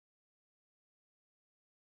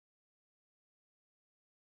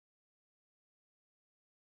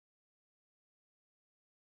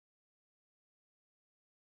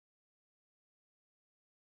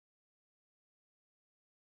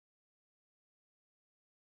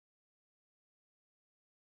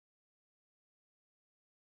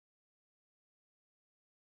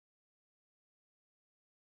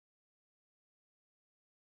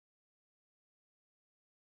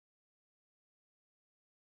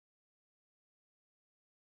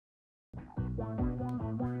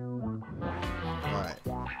Alright.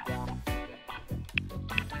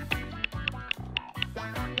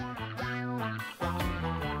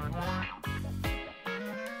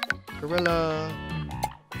 Gorilla.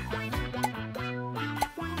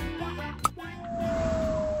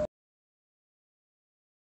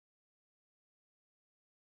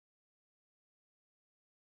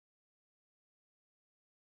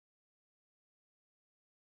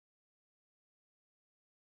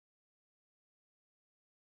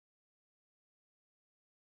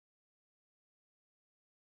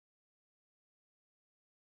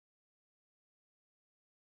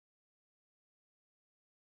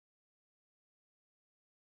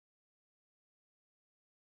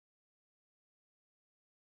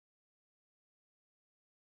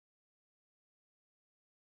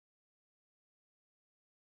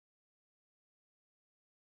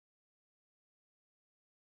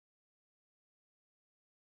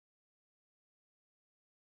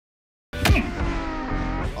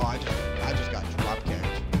 Oh, I just got drop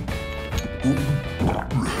kicked.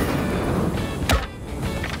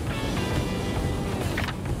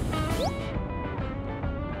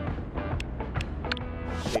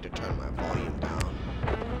 Need to turn my volume down.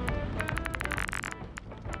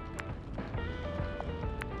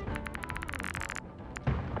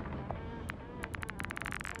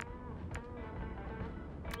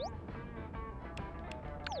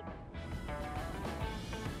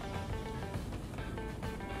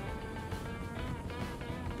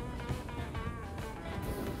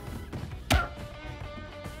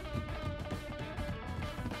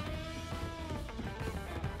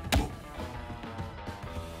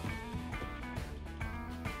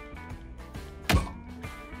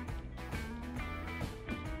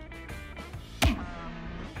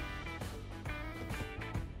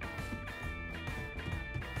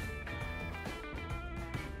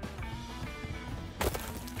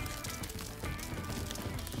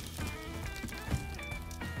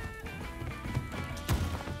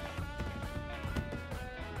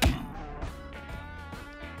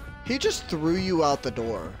 He just threw you out the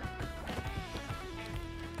door.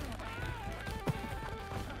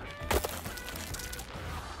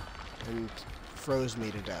 And froze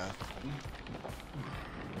me to death.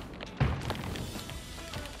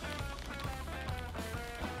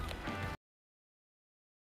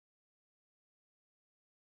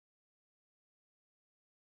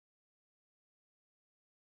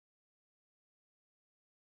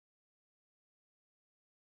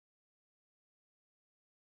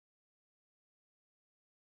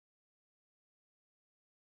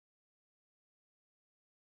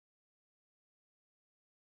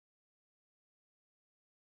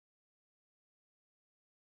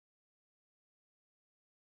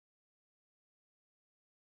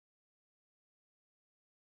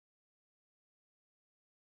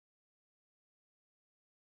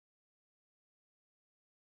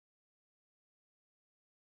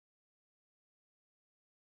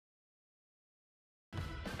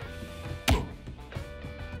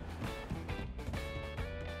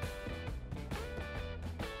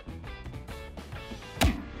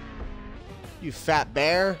 You fat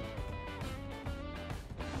bear.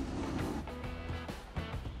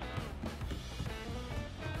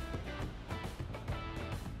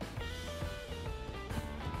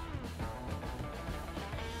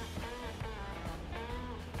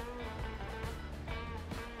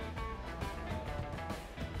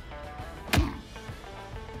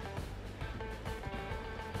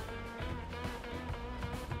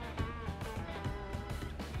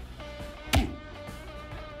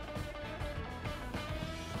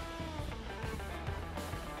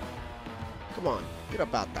 Come on, get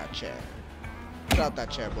up out that chair. Get out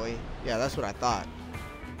that chair, boy. Yeah, that's what I thought.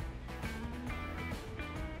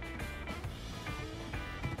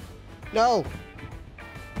 No!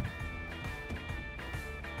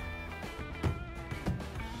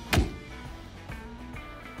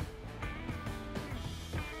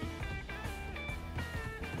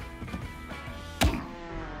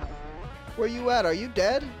 Where you at? Are you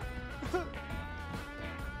dead?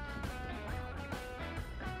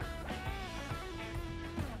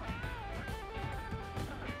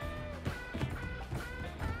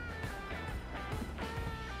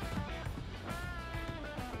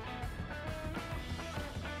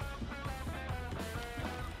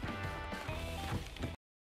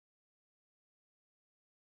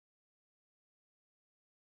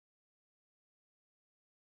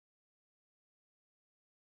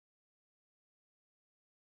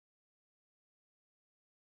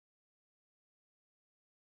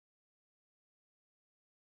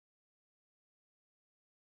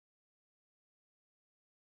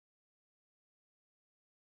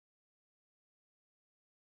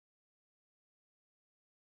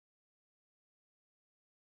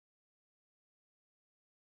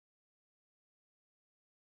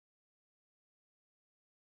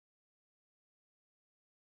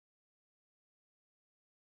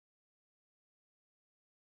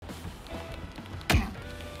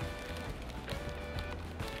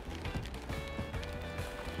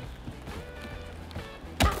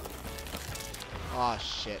 Oh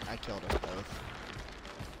shit, I killed us both.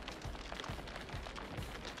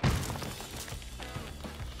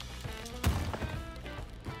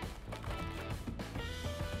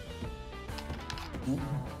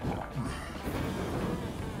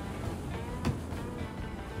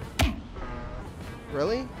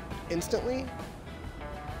 Really? Instantly?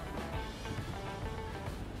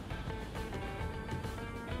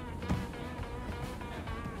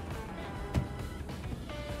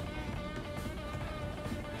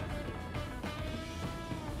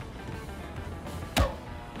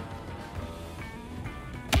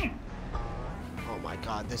 Oh my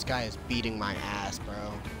god, this guy is beating my ass, bro.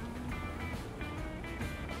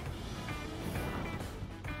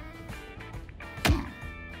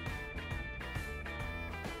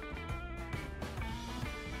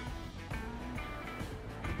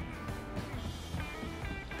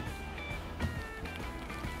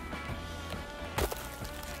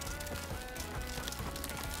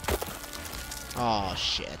 Oh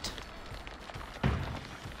shit.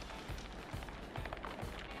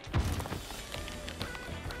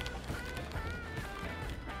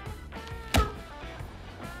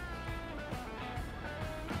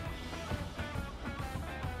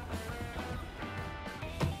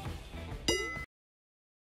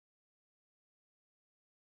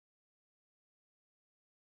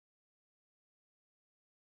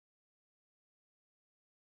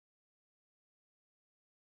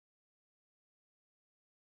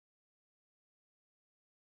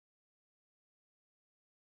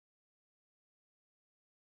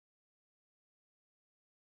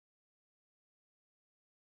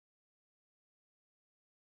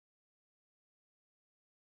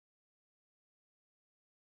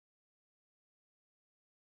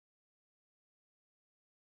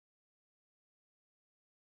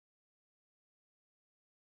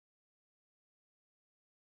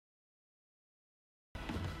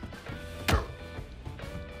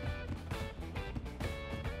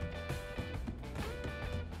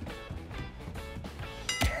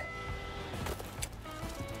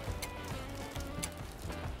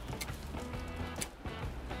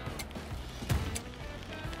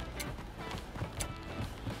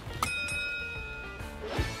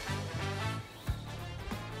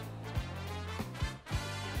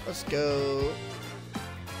 Let's go.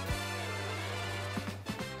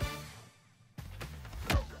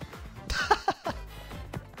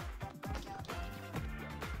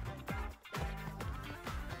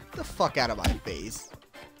 The fuck out of my face.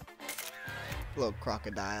 Little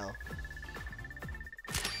crocodile.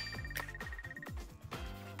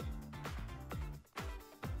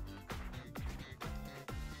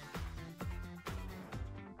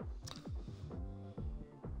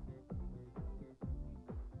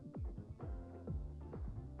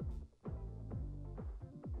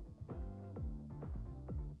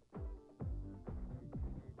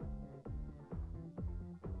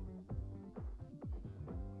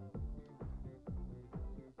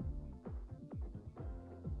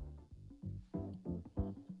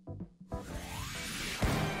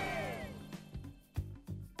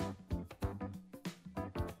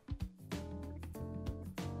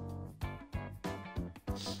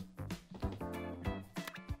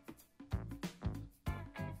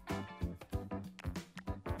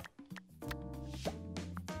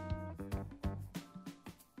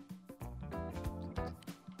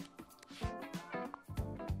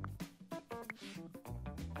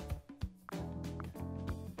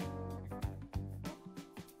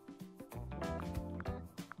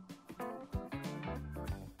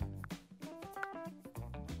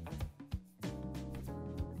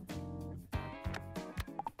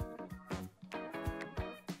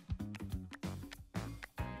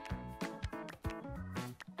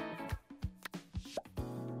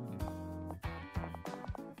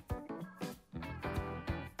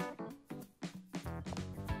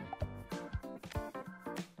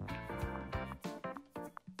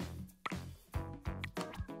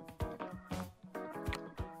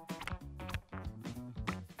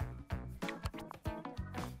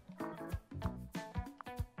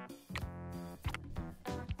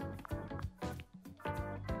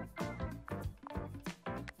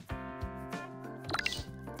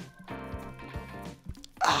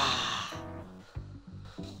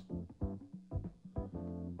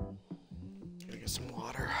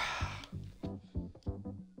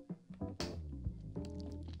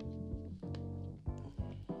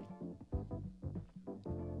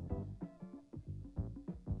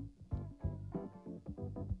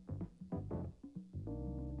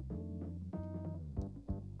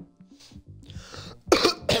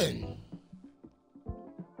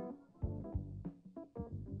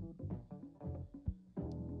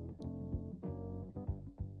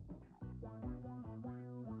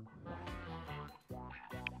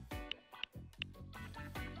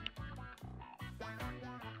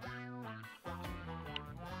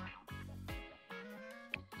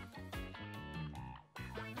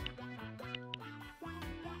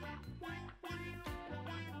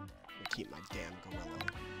 keep my damn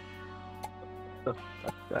gorilla.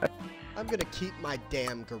 I'm gonna keep my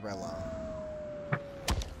damn gorilla.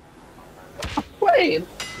 Wait!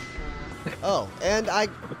 Oh, and I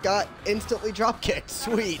got instantly drop kicked.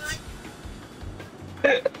 Sweet.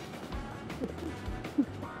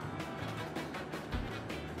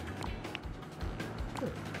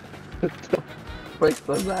 Break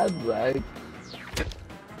the mad right.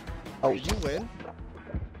 Oh, did you win?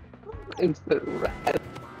 Instant red.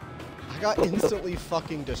 I got instantly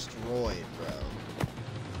fucking destroyed, bro.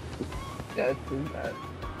 Yeah, it's too bad.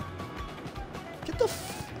 Get the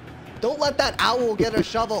f— Don't let that owl get a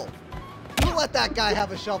shovel. Don't let that guy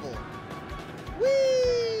have a shovel. Whee!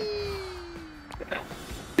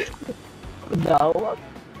 No.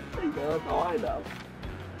 No, I know.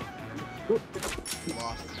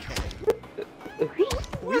 Lost Ken.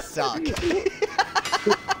 We suck.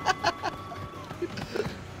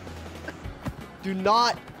 Do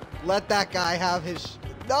not let that guy have his—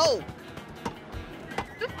 No!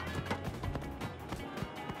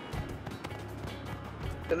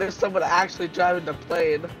 And there's someone actually driving the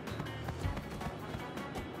plane.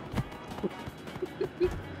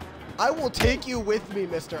 I will take you with me,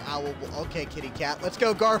 Mr. Owl. Okay, kitty cat. Let's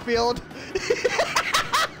go, Garfield.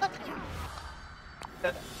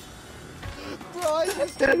 Bro,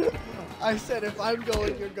 I said if I'm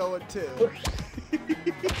going, you're going too.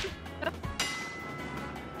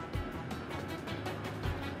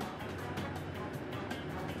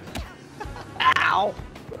 Ow!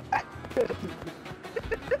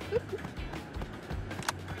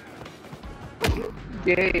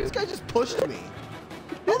 This guy just pushed me.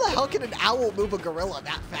 How the hell can an owl move a gorilla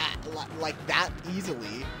that fat, like that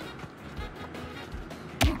easily?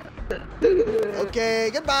 Okay,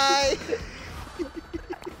 goodbye.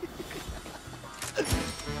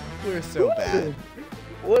 We're so bad.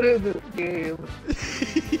 What is this game?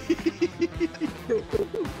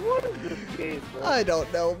 What is this game, bro? I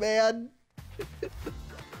don't know, man.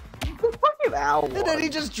 The fucking owl won. And then he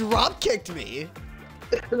just drop kicked me.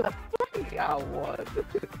 The fucking owl won.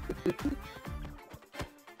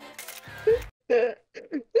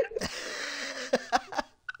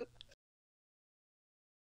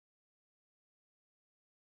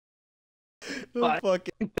 What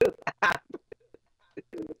fucking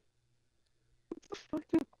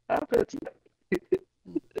happened?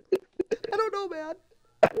 I don't know, man.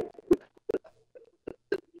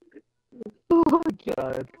 Oh my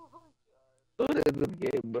god. What is this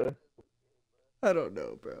game, bro? I don't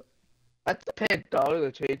know, bro. I have to pay $1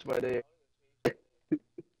 to change my name.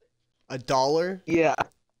 $1? Yeah.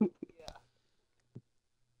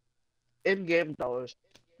 In-game dollars,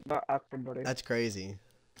 not actual money. That's crazy.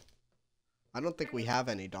 I don't think we have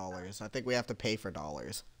any dollars. I think we have to pay for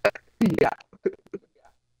dollars. Yeah.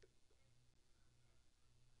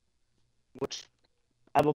 Which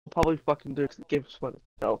I will probably fucking do games for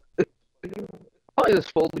myself. Probably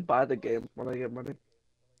just fully buy the games when I get money.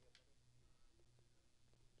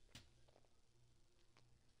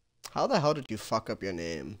 How the hell did you fuck up your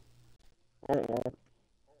name? Oh,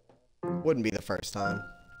 Wouldn't be the first time.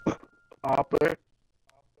 Hopper.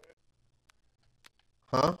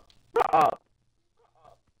 Huh?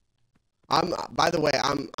 By the way,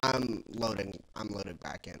 I'm loaded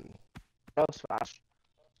back in. That was fast.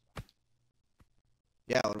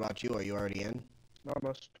 Yeah, what about you? Are you already in?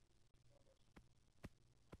 Almost.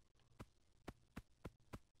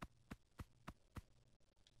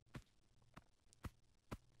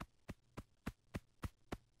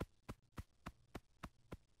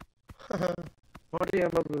 What do you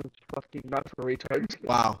have of fucking not for retards?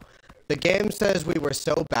 Wow. The game says we were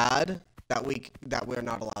so bad that we're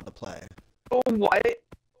not allowed to play. Oh, what?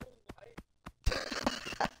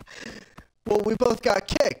 Well, we both got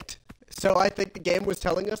kicked. So I think the game was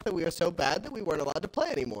telling us that we were so bad that we weren't allowed to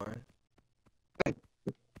play anymore. I'm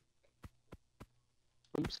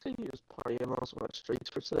just gonna use party and also watch streets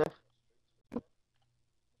for today.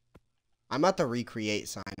 I'm at the recreate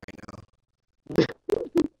sign right now.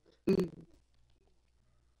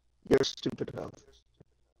 You're stupid hell.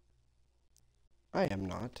 I am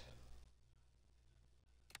not.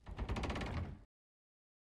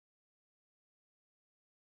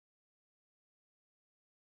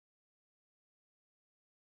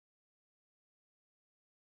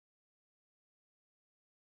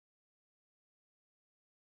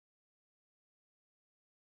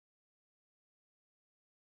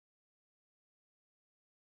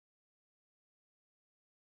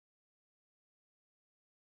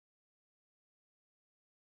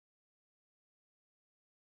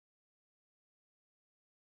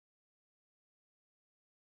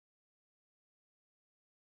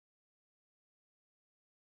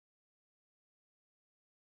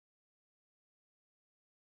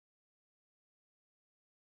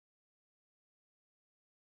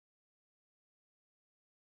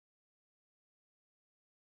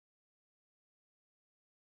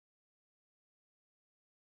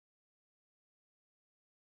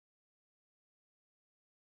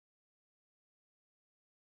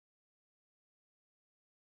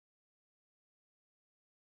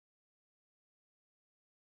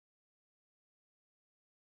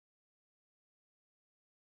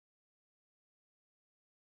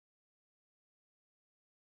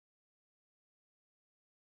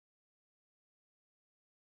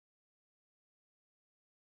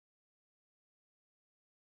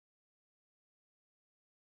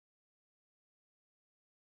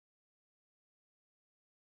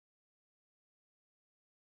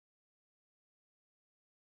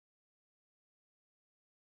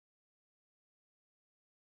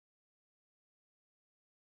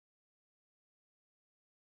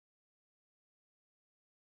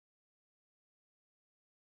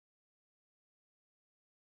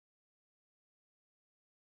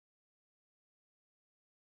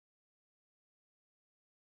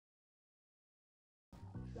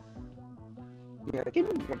 Yeah, give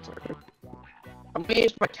me 1 second. I'm gonna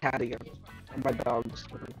use my cat again. And my dogs.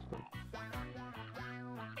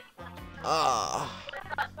 I'm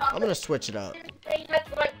gonna switch it up.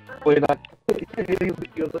 Wait, not.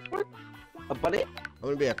 You're the one? A bunny?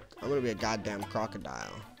 I'm gonna be a goddamn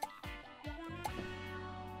crocodile.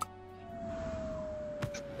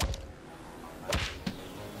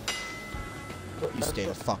 You stay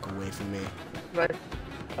the fuck away from me. Right.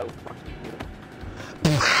 Oh, fuck you.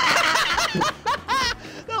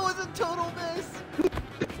 That was a total miss.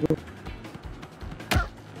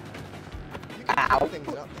 You can Ow. fuck things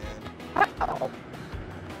up, man. Ow.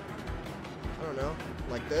 I don't know,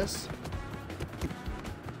 like this.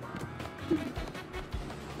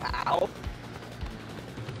 Ow.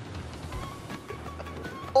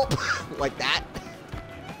 Oh, like that.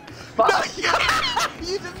 Fuck.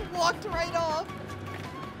 You just walked right off.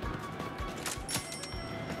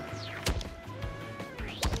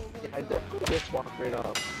 I definitely just walked right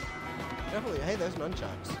off. Definitely. Hey, there's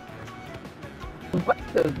nunchucks. What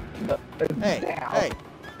the? Hey, Ow. hey.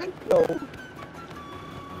 No.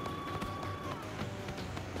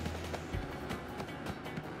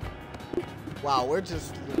 Wow, we're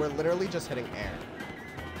literally just hitting air.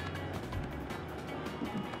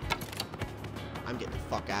 I'm getting the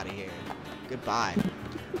fuck out of here. Goodbye.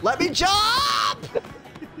 Let me jump! Oh,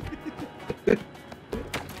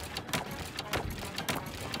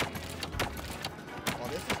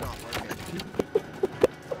 this is not working.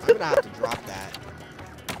 I'm gonna have to drop that.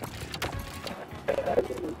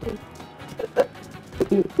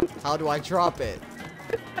 How do I drop it?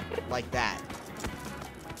 Like that.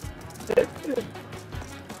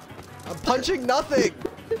 I'm punching nothing!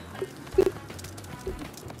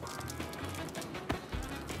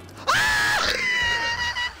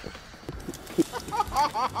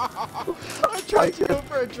 I tried to go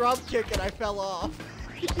for a drop kick and I fell off.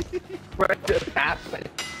 What just happened?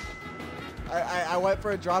 I went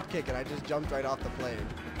for a drop kick and I just jumped right off the plane.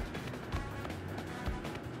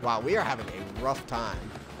 Wow, we are having a rough time.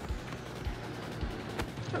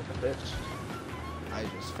 Bitch. I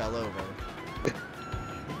just fell over.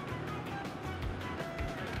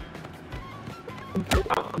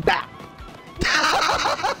 That.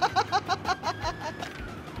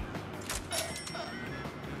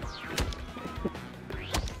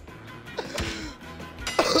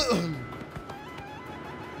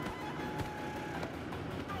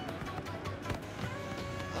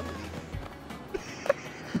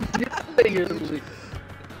 You're leaving.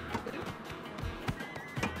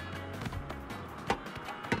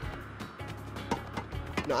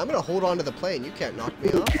 No, I'm gonna hold on to the plane. You can't knock me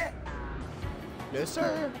off. No,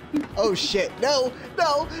 sir. Oh, shit. No,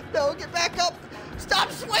 no, no. Get back up.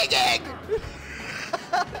 Stop swinging!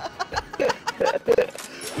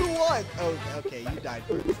 Who won? Oh, okay. You died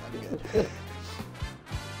first. I'm good.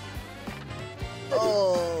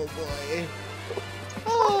 Oh, boy.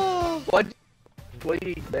 Oh. What do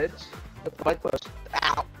you eat, bitch? That's my question.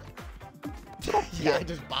 Ow. Yeah, I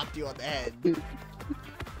just bopped you on the head.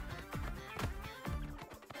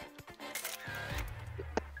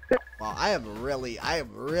 Wow, I am really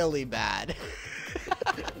bad.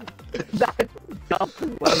 That jumped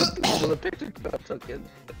when the picture got taken.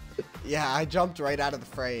 Yeah, I jumped right out of the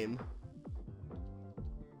frame.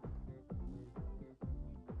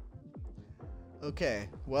 Okay,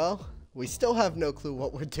 well, we still have no clue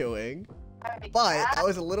what we're doing, but that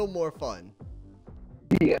was a little more fun.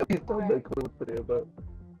 Yeah, we still have no clue what to do, but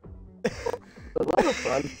a lot of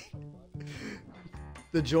fun.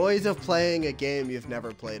 The joys of playing a game you've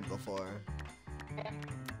never played before.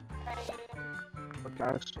 Oh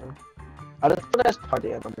gosh, I just want to ask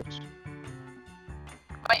party animals.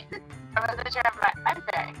 Wait, I wasn't sure if I'm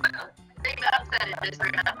sorry. I think the upset is just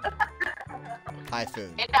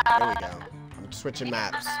Typhoon. There we go. I'm switching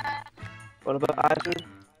maps. What about Isaac?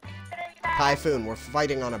 Typhoon, we're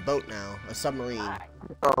fighting on a boat now. A submarine.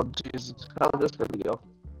 Oh Jesus, how is this gonna go?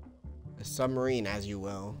 A submarine, as you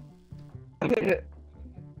will.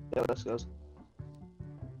 Yeah, this goes.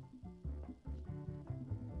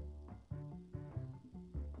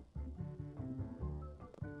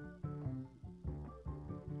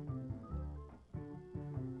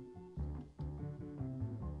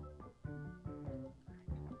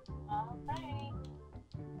 Alright.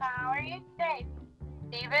 How are you today?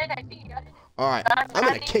 David, I see you. Alright, I'm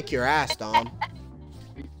gonna kick your ass, Dom.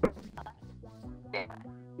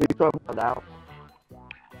 You talking about out?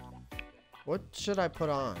 What should I put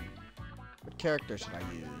on? What character should I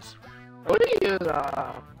use? What do you use?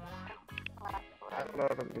 I don't know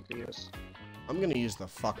what I'm going to use. I'm gonna use the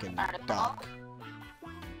fucking duck.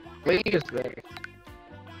 What do you use there?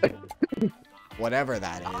 Whatever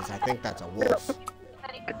that is, I think that's a wolf.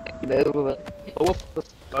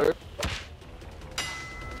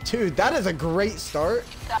 Dude, that is a great start.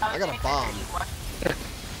 I got a bomb.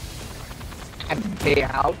 Hey,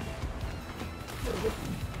 out.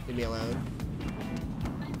 Leave me alone.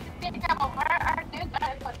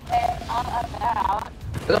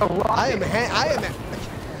 I am.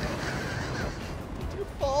 Did you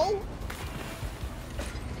fall?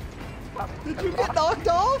 Did you get knocked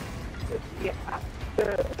off? Yeah.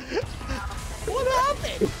 What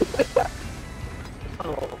happened?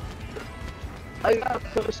 Oh. I got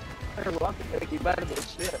pushed by a rocket and he might have been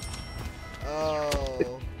shit.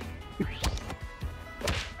 Oh.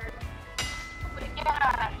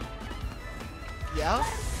 Yeah?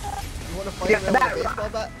 You want to fight around with a baseball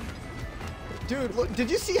bat? Dude, look,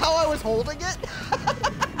 did you see how I was holding it?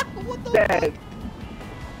 What the fuck?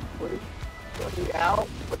 Let me out.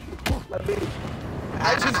 Let me.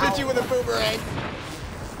 I just hit you with a boomerang.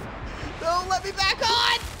 No, let me back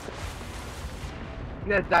on!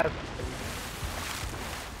 Yes, that.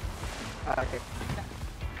 Okay.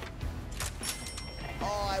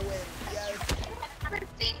 Oh, I win. Yes.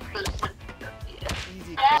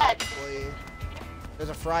 Easy Dad. clap, boy. There's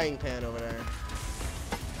a frying pan over there.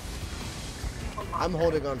 I'm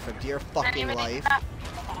holding on for dear fucking life.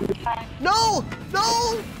 No!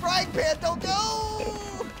 No! Frying pan, don't go!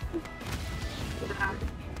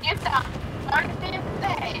 You sound hard to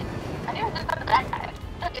say. I knew this was that guy.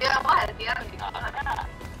 Yeah, it was. Yeah.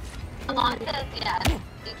 As long as it's, yeah.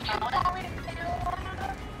 You know what I would do?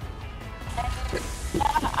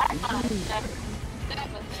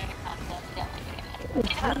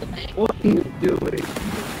 What are you doing?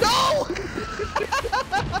 No!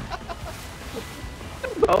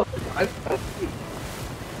 Oh, I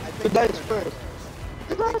think That's you're first.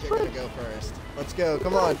 gonna go first. Let's go.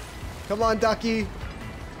 Come on. Come on, Ducky.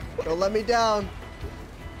 Don't let me down.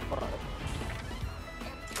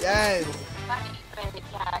 Yes.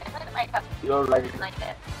 You're right. Like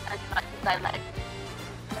it as much as I like.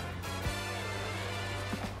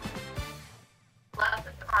 Love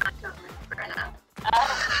is on to Bruno.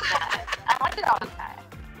 I want it all the time.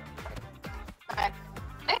 Okay.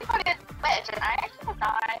 This one is Switch, and I actually have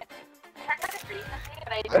not heard of it recently,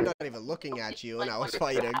 but I I'm not even looking at you, and I was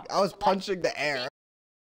fighting. I was punching the air.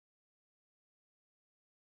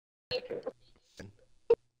 No,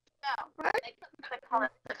 like the color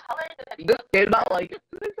that This came out like. the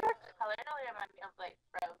color really reminds me of like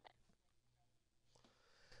Frozen.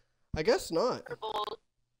 I guess not. Purple.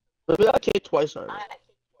 Maybe I came twice already.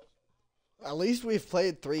 At least we've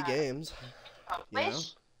played 3 games.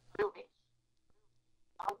 Wish movie.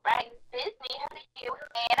 Alright, Disney has a new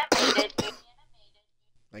animated.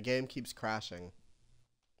 My game keeps crashing.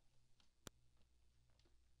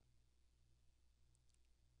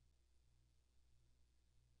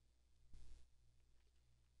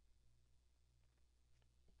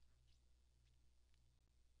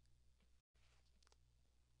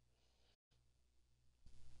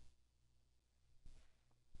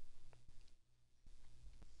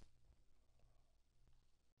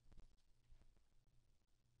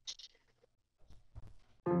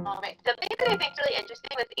 Something that I think is really interesting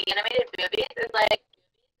with animated movies is like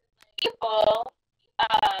people,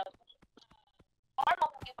 normal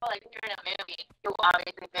people, like if you're in a movie, you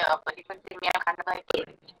obviously move. Like you can see me, I'm kind of like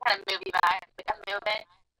kind of movie vibes, like I'm moving,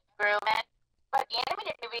 grooving. But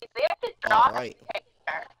animated movies, they have to draw a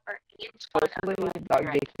picture for each one of Hopefully, the dog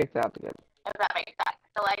gets kicked out again. if that makes sense.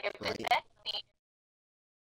 So like if Right. it's this